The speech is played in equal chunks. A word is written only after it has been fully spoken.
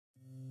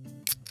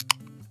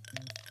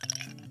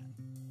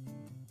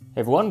Hey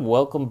everyone,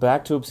 welcome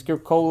back to Obscure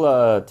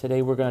Cola.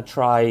 Today we're going to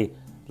try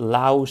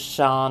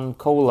Laoshan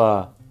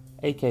Cola,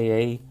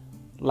 aka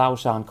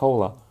Laoshan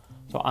Cola.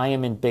 So I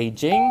am in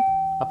Beijing,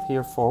 up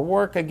here for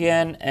work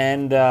again,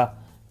 and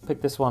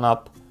picked this one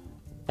up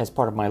as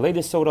part of my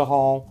latest soda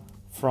haul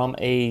from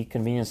a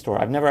convenience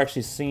store. I've never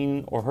actually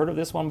seen or heard of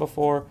this one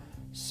before,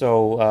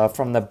 so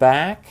from the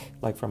back,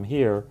 like from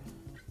here,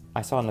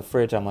 I saw in the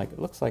fridge, I'm like, it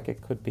looks like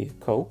it could be a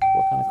Coke.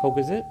 What kind of Coke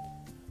is it?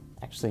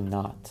 Actually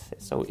not.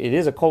 So it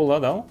is a cola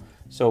though.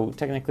 So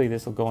technically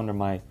this will go under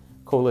my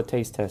cola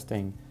taste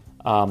testing.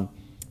 Laoshan,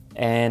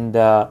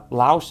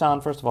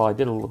 first of all, I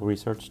did a little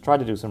research, tried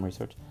to do some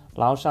research.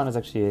 Laoshan is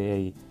actually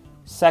a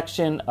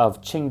section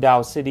of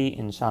Qingdao City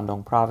in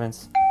Shandong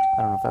province.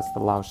 I don't know if that's the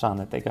Laoshan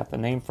that they got the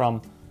name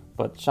from,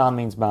 but Shan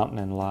means mountain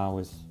and Lao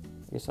is,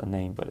 I guess, a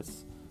name, but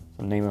it's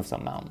the name of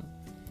some mountain.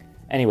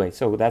 Anyway,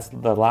 so that's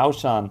the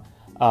Laoshan.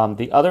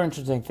 The other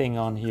interesting thing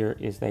on here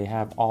is they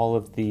have all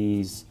of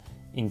these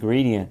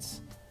ingredients,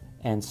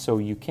 and so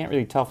you can't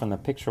really tell from the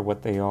picture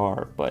what they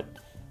are, but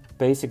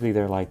basically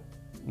they're like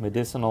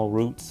medicinal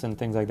roots and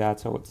things like that.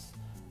 So it's,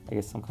 I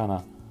guess, some kind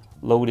of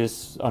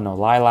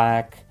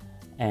lilac,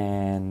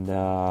 and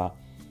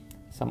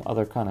some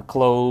other kind of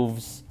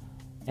cloves,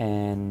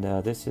 and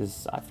this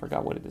is, I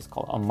forgot what it is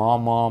called, a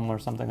mom or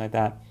something like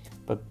that.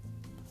 But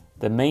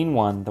the main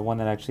one, the one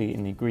that actually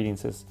in the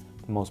ingredients is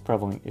the most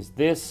prevalent, is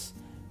this,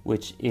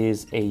 which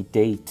is a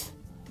date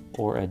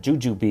or a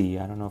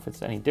jujube. I don't know if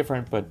it's any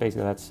different, but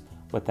basically that's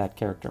what that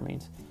character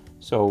means.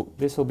 So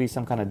this will be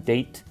some kind of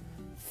date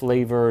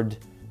flavored,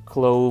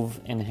 clove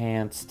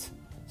enhanced,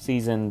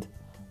 seasoned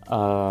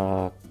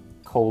cola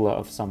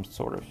of some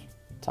sort of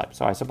type.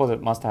 So I suppose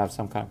it must have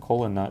some kind of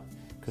cola nut,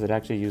 because it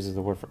actually uses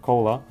the word for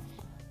cola,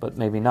 but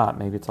maybe not.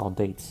 Maybe it's all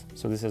dates.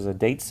 So this is a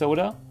date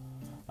soda.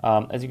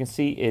 As you can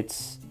see,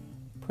 it's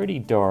pretty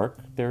dark.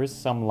 There is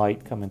some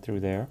light coming through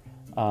there,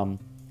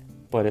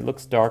 but it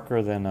looks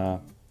darker than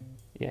a,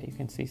 yeah, you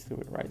can see through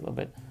it, right, a little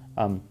bit.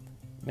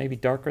 Maybe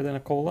darker than a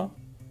cola.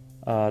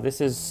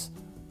 This is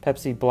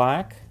Pepsi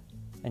Black,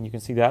 and you can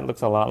see that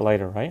looks a lot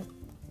lighter, right?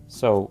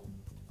 So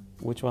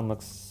which one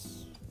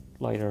looks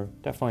lighter?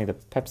 Definitely the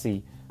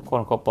Pepsi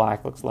quote-unquote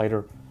Black looks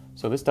lighter.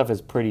 So this stuff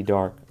is pretty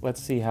dark.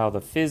 Let's see how the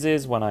fizz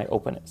is when I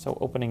open it. So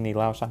opening the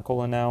Laoshan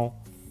Cola now.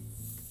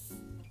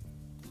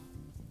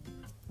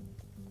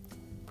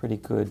 Pretty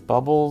good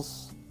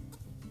bubbles.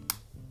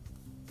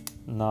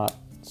 Not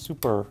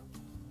super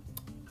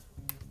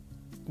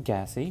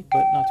gassy,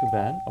 but not too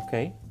bad.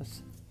 Okay.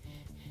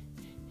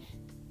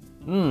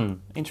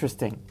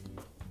 Interesting.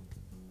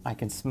 I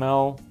can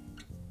smell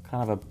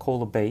kind of a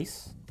cola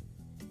base,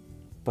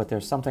 but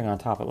there's something on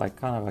top of it, like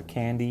kind of a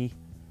candy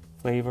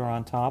flavor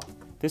on top.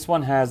 This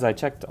one has, I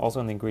checked also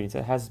in the ingredients,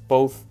 it has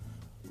both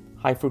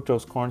high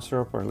fructose corn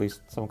syrup, or at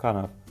least some kind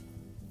of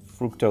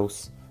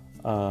fructose,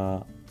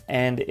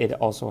 and it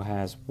also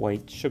has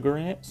white sugar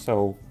in it,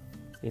 so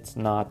it's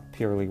not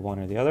purely one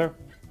or the other.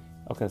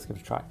 Okay, let's give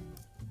it a try.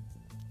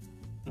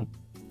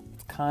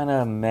 It's kind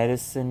of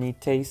medicine-y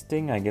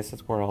tasting. I guess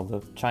that's where all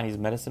the Chinese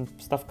medicine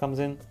stuff comes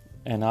in.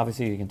 And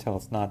obviously you can tell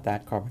it's not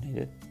that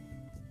carbonated.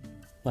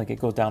 Like, it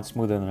goes down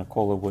smoother than a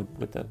cola would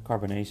with the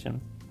carbonation.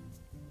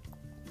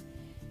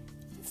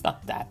 It's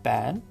not that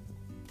bad.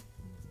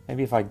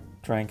 Maybe if I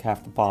drank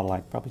half the bottle,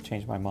 I'd probably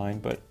change my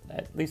mind, but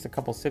at least a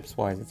couple sips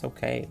wise, it's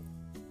okay.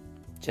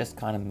 Just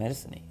kind of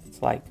medicine-y.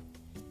 It's like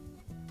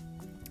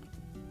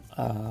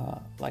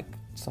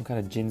some kind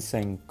of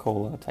ginseng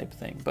cola type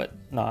thing, but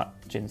not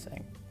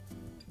ginseng,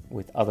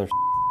 with other.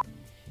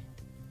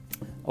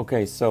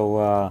 Okay,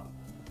 so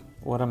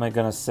what am I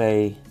gonna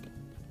say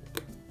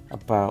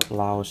about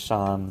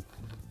Laoshan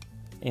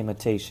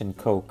imitation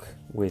Coke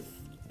with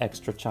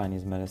extra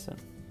Chinese medicine?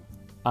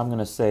 I'm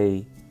gonna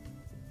say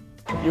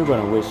you're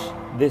gonna wish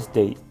this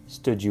date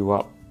stood you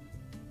up.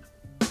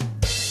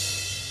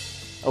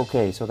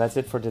 Okay, so that's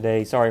it for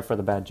today. Sorry for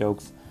the bad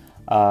jokes.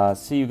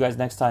 See you guys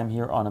next time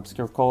here on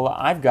Obscure Cola.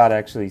 I've got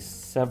actually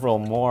several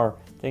more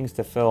things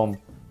to film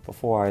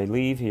before I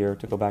leave here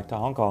to go back to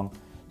Hong Kong.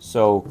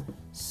 So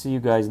see you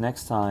guys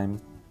next time.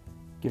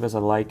 Give us a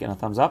like and a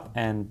thumbs up,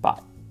 and bye.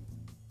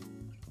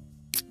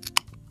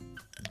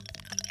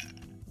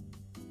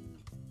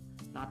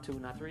 Not 2,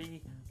 not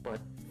 3, but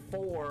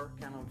 4,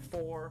 count on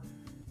 4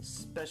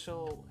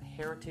 special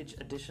Heritage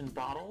Edition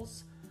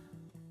bottles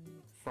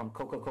from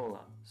Coca-Cola.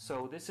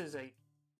 So this is a